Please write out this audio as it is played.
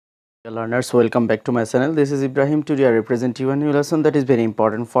Dear learners, welcome back to my channel. This is Ibrahim. Today I represent you a new lesson that is very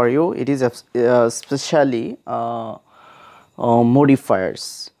important for you. It is especially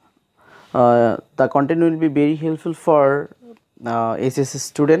modifiers. The content will be very helpful for HSC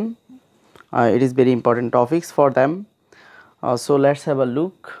student. It is very important topics for them. So let's have a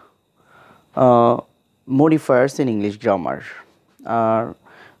look. Modifiers in English grammar.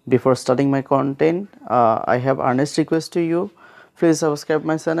 Before starting my content, I have earnest request to you. Please subscribe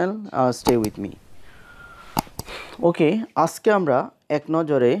my channel. Stay with me. ওকে, আজকে আমরা এক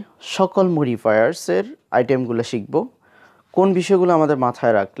নজরে সকল মডিফায়ার্সের আইটেমগুলো শিখব। কোন বিষয়গুলো আমাদের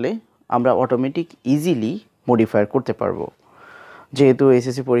মাথায় রাখলে আমরা অটোমেটিক ইজিলি মডিফায়ার করতে পারবো। যেহেতু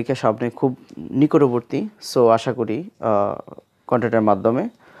এসএসসি পরীক্ষা সামনে খুব নিকটবর্তী, সো আশা করি কন্টেন্টের মাধ্যমে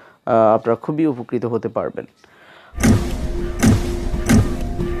আপনারা খুবই উপকৃত হতে পারবেন।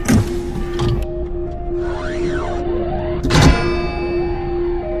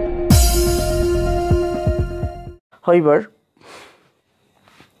 However,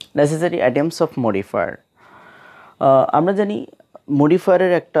 necessary items of modifier. আমরা জানি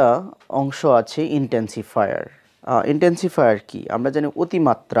মডিফায়ারের একটা অংশ আছে ইন্টেন্সিফায়ার। ইন্টেন্সিফায়ার কি? আমরা জানি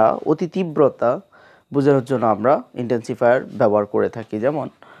অতিমাত্রা, অতি তীব্রতা বোঝানোর জন্য আমরা ইন্টেন্সিফায়ার ব্যবহার করে থাকি। যেমন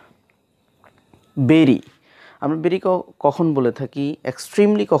বেরি, আমরা বেরি কখন বলে থাকি?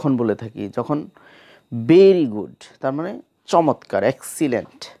 এক্সট্রিমলি কখন বলে থাকি? যখন ভেরি গুড, তার মানে চমৎকার,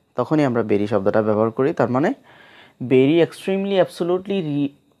 এক্সিলেন্ট, তখনই আমরা বেরি শব্দটা ব্যবহার করি। তার মানে very extremely absolutely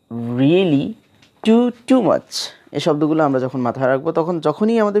really too much এই শব্দগুলো আমরা যখন মাথায় রাখবো তখন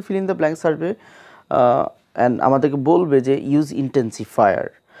যখনই আমাদের fill in the blanks আসবে and আমাদেরকে বলবে যে use intensifier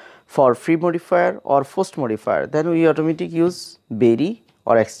for pre-modifier or post-modifier, then we automatically use very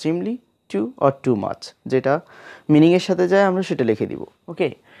or extremely too or too much, যেটা মিনিং এর সাথে যায় আমরা সেটা লিখে দিব। ওকে,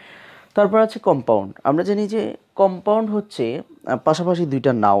 তারপর আছে কম্পাউন্ড। আমরা জানি যে কম্পাউন্ড হচ্ছে পাশাপাশি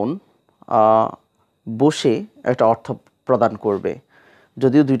দুইটা নাউন বসে একটা অর্থ প্রদান করবে,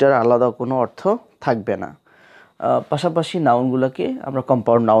 যদিও দুইটার আলাদা কোনো অর্থ থাকবে না। পাশাপাশি নাউনগুলোকে আমরা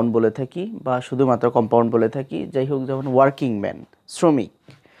কম্পাউন্ড নাউন বলে থাকি বা শুধুমাত্র কম্পাউন্ড বলে থাকি। যাই হোক, যেমন ওয়ার্কিং ম্যান, শ্রমিক।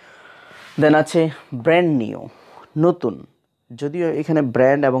 দেন আছে ব্র্যান্ড নিউ, নতুন। যদিও এখানে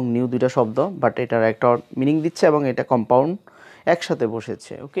ব্র্যান্ড এবং নিউ দুইটা শব্দ, বাট এটার একটা মিনিং দিচ্ছে এবং এটা কম্পাউন্ড একসাথে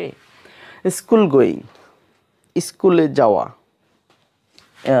বসেছে। ওকে, স্কুল গোয়িং, স্কুলে যাওয়া,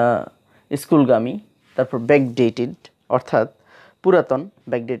 স্কুলগামী। তারপর ব্যাকডেটেড অর্থাৎ পুরাতন,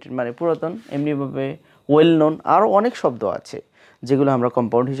 ব্যাকডেটেড মানে পুরাতন। এমনিভাবে ওয়েল নোন, আরও অনেক শব্দ আছে যেগুলো আমরা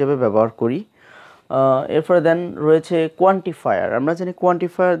কম্পাউন্ড হিসেবে ব্যবহার করি। এরপরে দেন রয়েছে কোয়ান্টিফায়ার। আমরা জানি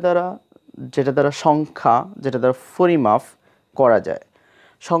কোয়ান্টিফায়ার দ্বারা, যেটা দ্বারা সংখ্যা, যেটা দ্বারা পরিমাপ করা যায়।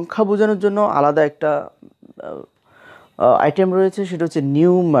 সংখ্যা বোঝানোর জন্য আলাদা একটা আইটেম রয়েছে, সেটা হচ্ছে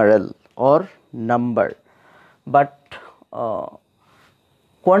numeral or number. But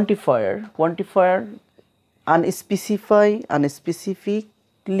quantifier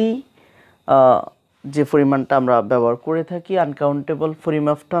আনস্পেসিফিকলি যে পরিমাণটা আমরা ব্যবহার করে থাকি, আনকাউন্টেবল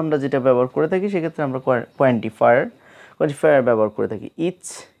পরিমাপটা আমরা যেটা ব্যবহার করে থাকি, সেক্ষেত্রে আমরা কোয়ান্টিফায়ার ব্যবহার করে থাকি। Each,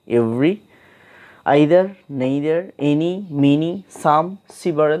 every, either, neither, any, many, সাম,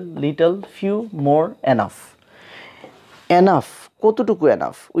 সিভারেল, লিটল, ফিউ, মোর, এনাফ। এনাফ, কতটুকু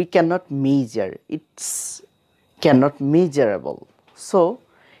enough? We can not measure, it's can not measurable. So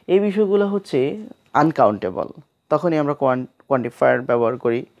এই বিষয়গুলো হচ্ছে আনকাউন্টেবল, তখনই আমরা কোয়ান্টিফায়ার ব্যবহার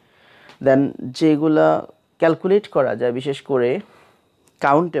করি। দেন যেগুলা ক্যালকুলেট করা যায়, বিশেষ করে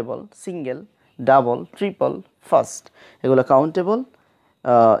countable, single, double, triple, first, এগুলো কাউন্টেবল,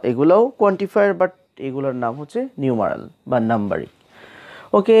 এগুলোও কোয়ান্টিফায়ার, বাট এগুলোর নাম হচ্ছে নিউমারাল বা নাম্বারিং।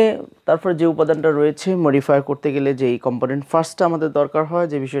 ওকে, তারপর যে উপাদানটা রয়েছে মডিফায়ার করতে গেলে যেই কম্পোনেন্ট ফার্স্টটা আমাদের দরকার হয়,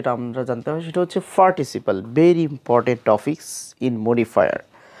 যে বিষয়টা আমরা জানতে হয়, সেটা হচ্ছে participle. Very important topics in modifier.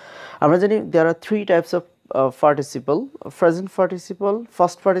 আমরা জানি দেয়ার আর three types of participle: present participle,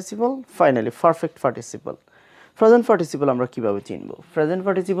 first participle, finally perfect participle. Present participle আমরা কীভাবে চিনব? প্রেজেন্ট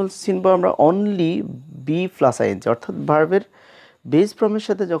পার্টিসিপল চিনব আমরা অনলি বি প্লাস আইএনজি, অর্থাৎ ভার্বের বেস ফর্মের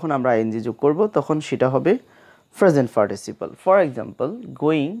সাথে যখন আমরা আইএনজি যোগ করব তখন সেটা হবে present participle. For example,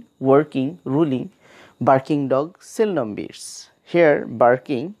 going, working, ruling, barking dog, seldom beats. Here,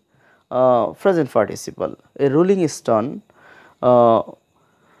 barking, present participle. A rolling stone,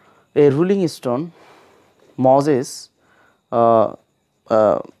 Moses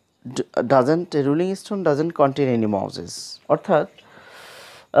a rolling stone doesn't contain any Moses. অর্থাৎ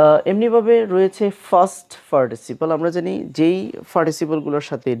এমনিভাবে রয়েছে ফার্স্ট পার্টিসিপল। আমরা জানি যেই পার্টিসিপলগুলোর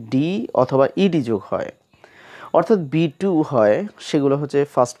সাথে ডি অথবা ইডি যোগ হয়, অর্থাৎ B2 হয়, সেগুলো হচ্ছে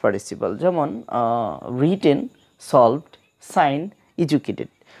ফার্স্ট পার্টিসিপল। যেমন written, solved, sign, educated.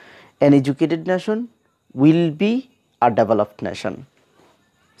 An educated nation will be a developed nation.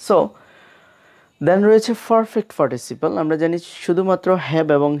 So then রয়েছে পারফেক্ট পার্টিসিপল। আমরা জানি শুধুমাত্র হ্যাভ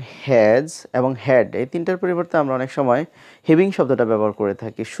এবং হ্যাজ এবং হ্যাড এই তিনটার পরিবর্তে আমরা অনেক সময় হেভিং শব্দটা ব্যবহার করে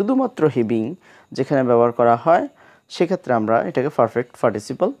থাকি। শুধুমাত্র হেভিং যেখানে ব্যবহার করা হয় সেক্ষেত্রে আমরা এটাকে পারফেক্ট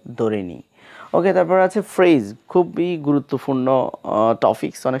পার্টিসিপল ধরে নিই। ওকে, তারপর আছে ফ্রেজ, খুবই গুরুত্বপূর্ণ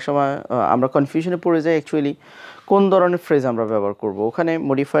টপিকস। অনেক সময় আমরা কনফিউশনে পড়ে যাই অ্যাকচুয়ালি কোন ধরনের ফ্রেজ আমরা ব্যবহার করব। ওখানে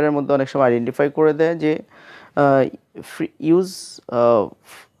মডিফায়ারের মধ্যে অনেক সময় আইডেন্টিফাই করে দেয় যে use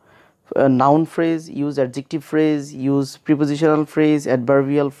noun phrase, use adjective phrase, use prepositional phrase,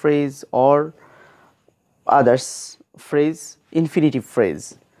 adverbial phrase, or others phrase, infinitive phrase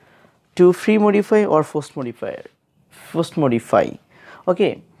to pre-modify or post-modify.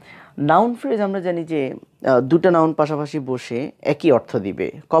 Okay, noun phrase আমরা জানি যে দুটো নাউন পাশাপাশি বসে একই অর্থ দিবে,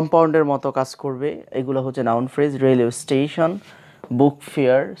 কম্পাউন্ডের মতো কাজ করবে। এগুলো হচ্ছে noun phrase. Railway station, book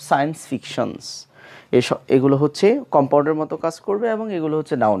fair, science fictions, এগুলো হচ্ছে কম্পাউন্ডের মতো কাজ করবে এবং এগুলো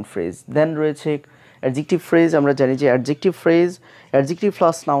হচ্ছে নাউন ফ্রেজ। দেন রয়েছে অ্যাডজেক্টিভ ফ্রেজ। আমরা জানি যে অ্যাডজেক্টিভ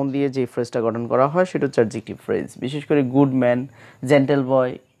প্লাস নাউন দিয়ে যে ফ্রেজটা গঠন করা হয় সেটা হচ্ছে অ্যাডজেক্টিভ ফ্রেজ। বিশেষ করে গুড ম্যান, জেন্টেল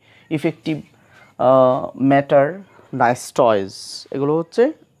বয়, ইফেক্টিভ, ম্যাটার, নাইস টয়েস, এগুলো হচ্ছে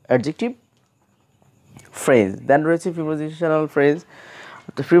অ্যাডজেক্টিভ ফ্রেজ। দেন রয়েছে prepositional phrase.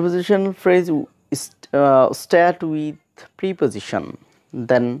 Prepositional phrase start with preposition,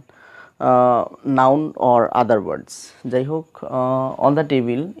 then noun or other words, যাই হোক, on the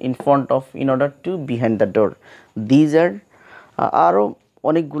table, in front of, in order to, behind the door. These are আরও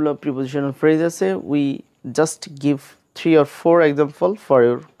অনেকগুলো prepositional phrase আছে। we just give 3 or 4 example for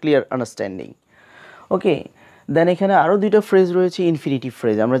your clear understanding. ওকে, দেন এখানে আরও দুইটা phrase রয়েছে infinitive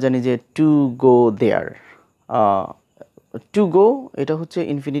phrase. আমরা জানি যে to go there, to go এটা হচ্ছে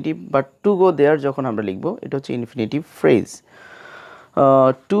ইনফিনিটিভ, বাট টু গো দেয়ার যখন আমরা লিখবো এটা হচ্ছে ইনফিনিটিভ ফ্রেজ।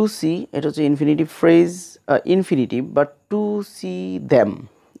 টু সি এটা হচ্ছে infinitive phrase, infinitive, but two C them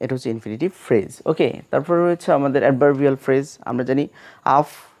এটা হচ্ছে ইনফিনিটিভ ফ্রেজ। ওকে, তারপর রয়েছে আমাদের অ্যাডভার্বিয়াল ফ্রেজ। আমরা জানি আপ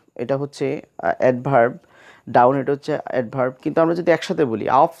এটা হচ্ছে অ্যাডভার্ব, ডাউন এটা হচ্ছে অ্যাডভার্ব, কিন্তু আমরা যদি একসাথে বলি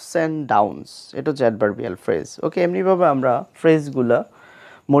আপস অ্যান্ড ডাউনস এটা হচ্ছে অ্যাডভার্বিয়াল ফ্রেজ। ওকে, এমনিভাবে আমরা ফ্রেজগুলো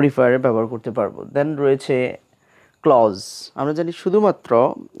মডিফায়ারে ব্যবহার করতে পারবো। দেন রয়েছে ক্লজ। আমরা জানি শুধুমাত্র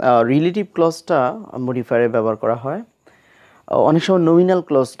রিলেটিভ ক্লজটা মডিফায়ারে ব্যবহার করা হয়, অনেক সময় নমিনাল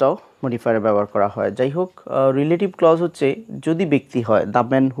ক্লজটাও মডিফায়ারে ব্যবহার করা হয়। যাই হোক, রিলেটিভ ক্লজ হচ্ছে যদি ব্যক্তি হয় দ্য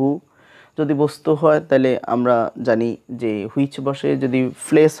ম্যান হু, যদি বস্তু হয় তাহলে আমরা জানি যে হুইচ বসে, যদি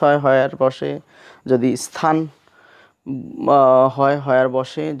প্লেস হয় হয়ার বসে, যদি স্থান হয় হয়ার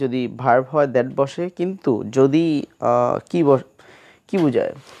বসে, যদি ভার্ব হয় দ্যাট বসে। কিন্তু যদি কি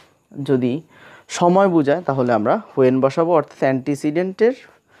বোঝায়, যদি সময় বোঝায় তাহলে আমরা হোয়েন বসাবো, অর্থাৎ অ্যান্টিসিডেন্টের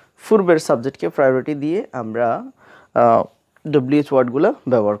পূর্বের সাবজেক্টকে প্রায়োরিটি দিয়ে আমরা WH ওয়ার্ডগুলো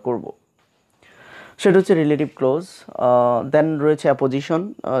ব্যবহার করব। সেটা হচ্ছে রিলেটিভ ক্লোজ। দেন রয়েছে অ্যাপোজিশন,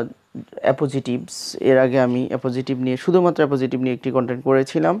 অ্যাপোজিটিভস। এর আগে আমি অ্যাপোজিটিভ নিয়ে, শুধুমাত্র অ্যাপোজিটিভ নিয়ে একটি কন্টেন্ট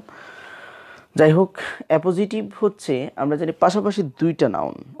করেছিলাম। যাই হোক, অ্যাপোজিটিভ হচ্ছে আমরা জানি পাশাপাশি দুইটা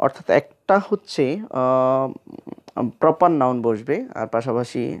নাউন, অর্থাৎ একটা হচ্ছে প্রপার নাউন বসবে আর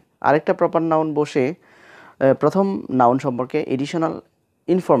পাশাপাশি আরেকটা প্রপার নাউন বসে প্রথম নাউন সম্পর্কে এডিশনাল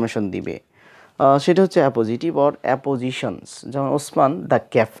ইনফরমেশন দিবে, সেটা হচ্ছে অ্যাপোজিটিভ অর অ্যাপোজিশনস। যেমন ওসমান দ্য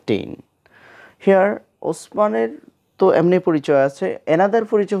ক্যাপ্টেন। হিয়ার ওসমানের তো এমনি পরিচয় আছে, এনাদার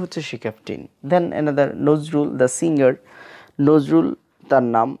পরিচয় হচ্ছে সে captain. Then another Nazrul the singer, Nazrul তার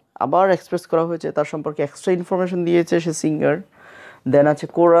নাম আবার এক্সপ্রেস করা হয়েছে, তার সম্পর্কে এক্সট্রা ইনফরমেশন দিয়েছে সে সিঙ্গার। দেন আছে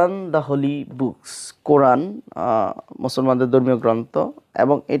কোরআন দ্য হোলি বুকস, কোরআন মুসলমানদের ধর্মীয় গ্রন্থ,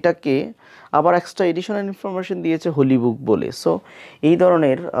 এবং এটাকে আবার এক্সট্রা এডিশনাল ইনফরমেশন দিয়েছে হোলি বুক বলে। সো এই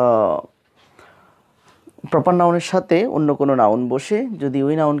ধরনের প্রপার নাউনের সাথে অন্য কোনো নাউন বসে যদি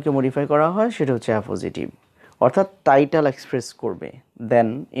ওই নাউনকে মডিফাই করা হয় সেটা হচ্ছে অ্যাপোজিটিভ, অর্থাৎ টাইটেল এক্সপ্রেস করবে। দেন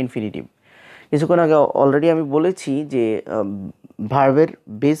ইনফিনিটিভ, কিছুক্ষণ আগে অলরেডি আমি বলেছি যে ভার্বের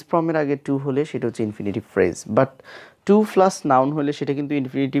বেস ফর্মের আগে টু হলে সেটা হচ্ছে infinitive phrase, but two plus noun হলে সেটা কিন্তু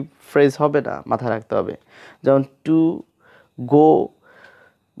ইনফিনিটিভ ফ্রেজ হবে না, মাথায় রাখতে হবে। যেমন to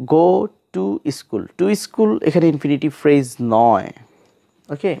go to school, to school এখানে ইনফিনিটিভ ফ্রেজ নয়।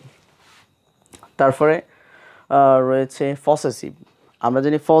 ওকে, তারপরে রয়েছে পসেসিভ। আমরা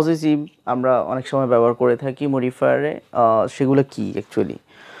জানি পসেসিভ আমরা অনেক সময় ব্যবহার করে থাকি মডিফায়ারে। সেগুলো কি অ্যাকচুয়ালি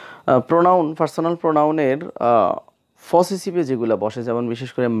প্রোনাউন, পার্সোনাল প্রোনাউনের পসেসিভে যেগুলো বসে, যেমন বিশেষ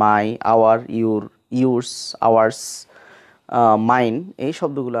করে মাই, hour, your, yours, hours, mine, এই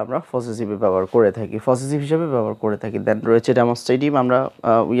শব্দগুলো আমরা পসেসিভে ব্যবহার করে থাকি, পসেসিভ হিসেবে ব্যবহার করে থাকি। দেন রয়েছে ডেমনস্ট্রেটিভ। আমরা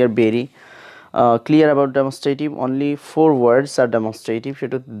we are very clear about demonstrative, only 4 words are demonstrative,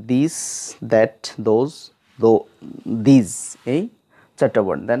 সেটা this, that, those, these, এই 4টা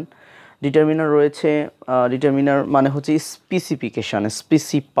ওয়ার্ড। দেন ডিটারমিনার রয়েছে, ডিটারমিনার মানে হচ্ছে স্পেসিফিকেশন,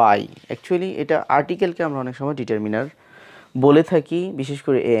 স্পেসিফাই। অ্যাকচুয়ালি এটা আর্টিকেলকে আমরা অনেক সময় ডিটারমিনার বলে থাকি, বিশেষ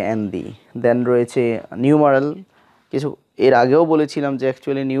করে এ এন দি। দেন রয়েছে নিউমারাল। কিছু এর আগেও বলেছিলাম যে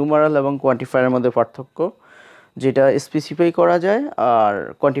অ্যাকচুয়ালি নিউমারাল এবং কোয়ান্টিফায়ারের মধ্যে পার্থক্য, যেটা স্পেসিফাই করা যায় আর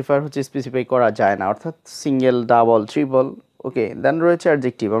কোয়ান্টিফায়ার হচ্ছে স্পেসিফাই করা যায় না, অর্থাৎ সিঙ্গেল, ডাবল, ট্রিপল। ওকে, দেন রয়েছে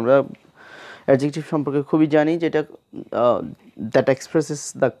অ্যাডজেক্টিভ। আমরা অ্যাডজেক্টিভ সম্পর্কে খুবই জানি, যেটা that expresses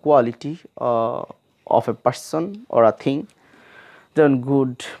the quality of a person or a thing. যেমন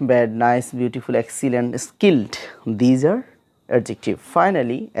good, bad, nice, beautiful, excellent, skilled, these are adjective.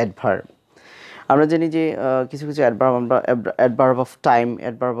 Finally adverb. আমরা জানি যে কিছু কিছু অ্যাডভার্ব আমরা adverb of time,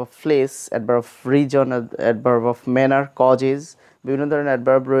 adverb of place, adverb of reason, adverb of manner, causes, বিভিন্ন ধরনের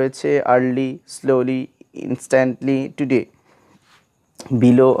adverb রয়েছে। Early, slowly, instantly, today,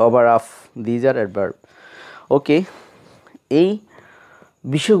 below, over, আফ, দিজ আর অ্যাডভার্ব। ওকে, এই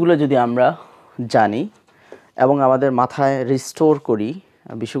বিষয়গুলো যদি আমরা জানি এবং আমাদের মাথায় রিস্টোর করি,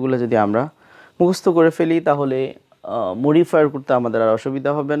 বিষয়গুলো যদি আমরা মুখস্থ করে ফেলি, তাহলে মডিফায়ার করতে আমাদের আর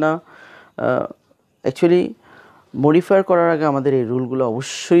অসুবিধা হবে না। অ্যাকচুয়ালি মডিফায়ার করার আগে আমাদের এই রুলগুলো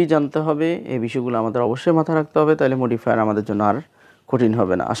অবশ্যই জানতে হবে, এই বিষয়গুলো আমাদের অবশ্যই মাথায় রাখতে হবে, তাহলে মডিফায়ার আমাদের জন্য আর কঠিন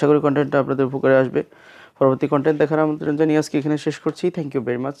হবে না। আশা করি কন্টেন্টটা আপনাদের উপকারে আসবে। পরবর্তী কন্টেন্ট দেখার আমন্ত্রণ জানিয়ে আজকে এখানে শেষ করছি। Thank you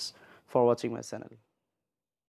very much for watching my channel.